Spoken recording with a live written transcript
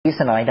The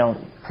reason I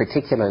don't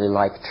particularly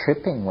like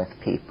tripping with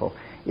people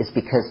is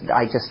because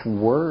I just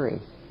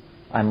worry.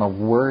 I'm a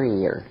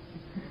worrier.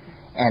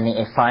 And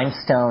if I'm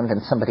stoned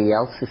and somebody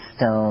else is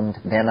stoned,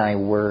 then I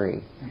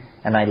worry.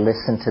 And I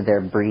listen to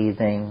their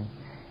breathing,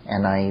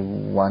 and I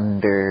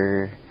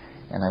wonder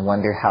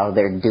how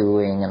they're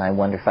doing, and I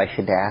wonder if I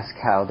should ask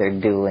how they're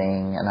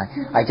doing, and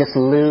I just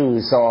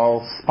lose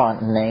all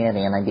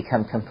spontaneity, and I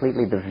become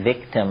completely the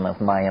victim of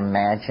my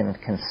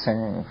imagined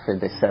concern for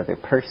this other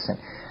person.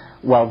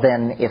 Well,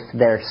 then and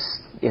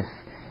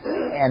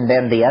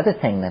then the other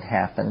thing that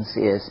happens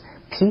is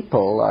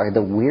people are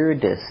the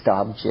weirdest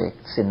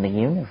objects in the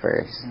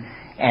universe.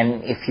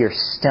 And if you're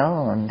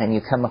stoned and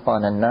you come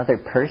upon another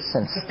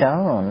person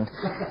stoned,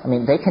 I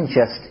mean, they can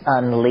just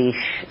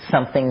unleash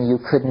something you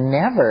could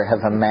never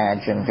have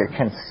imagined or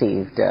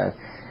conceived of.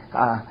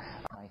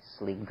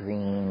 Nicely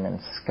green and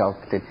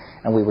sculpted.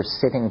 And we were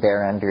sitting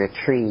there under a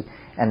tree,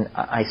 and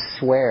I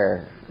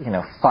swear,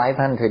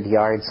 500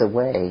 yards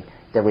away,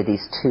 there were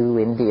these two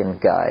Indian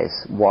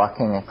guys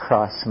walking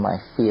across my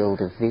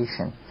field of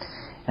vision.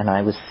 And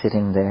I was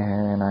sitting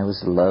there, and I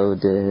was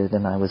loaded,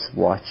 and I was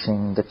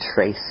watching the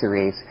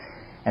traceries.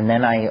 And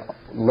then I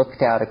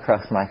looked out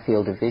across my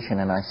field of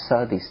vision, and I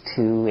saw these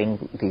two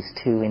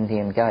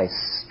Indian guys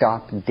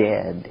stop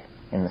dead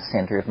in the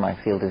center of my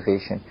field of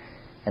vision.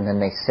 And then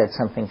they said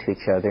something to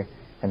each other,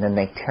 and then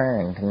they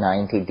turned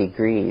 90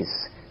 degrees.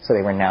 So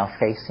they were now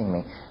facing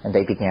me, and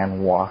they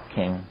began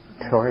walking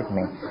toward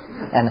me.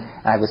 And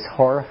I was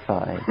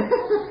horrified.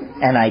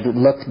 And I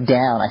looked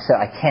down. I said,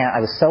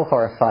 I was so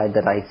horrified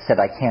that I said,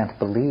 I can't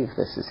believe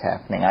this is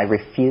happening. I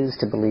refuse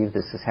to believe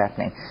this is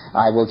happening.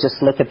 I will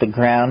just look at the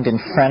ground in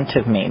front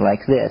of me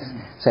like this.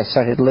 So I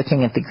started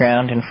looking at the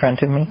ground in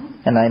front of me,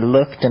 and I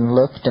looked and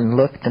looked and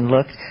looked and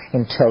looked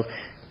until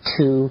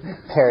two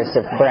pairs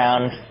of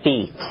brown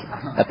feet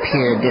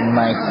appeared in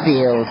my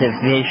field of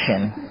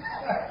vision.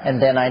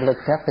 And then I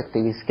looked up at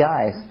these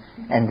guys,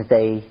 and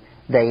they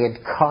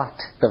had caught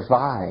the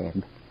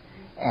vibe.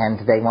 And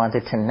they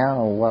wanted to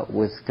know what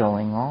was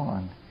going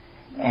on.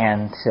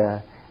 And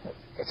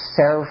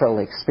several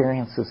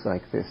experiences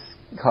like this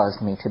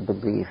caused me to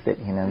believe that,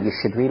 you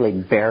should really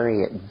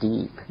bury it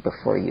deep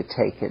before you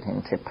take it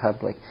into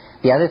public.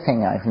 The other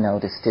thing I've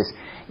noticed is,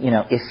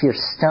 if you're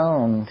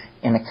stoned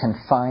in a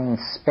confined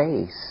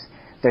space,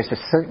 there's a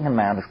certain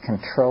amount of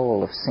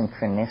control of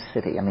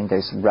synchronicity. I mean,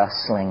 there's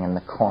rustling in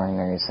the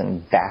corners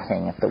and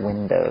batting at the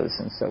windows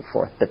and so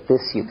forth, but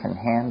this you can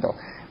handle.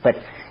 But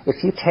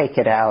if you take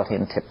it out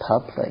into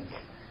public,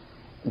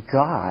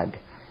 God,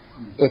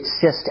 it's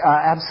just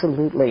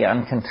absolutely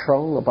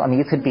uncontrollable. I mean,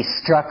 you could be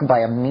struck by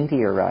a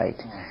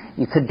meteorite.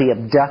 You could be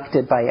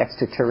abducted by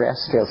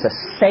extraterrestrials. A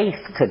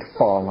safe could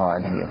fall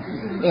on you.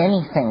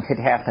 Anything could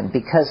happen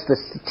because the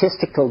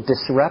statistical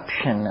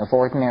disruption of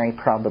ordinary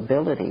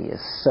probability is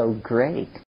so great.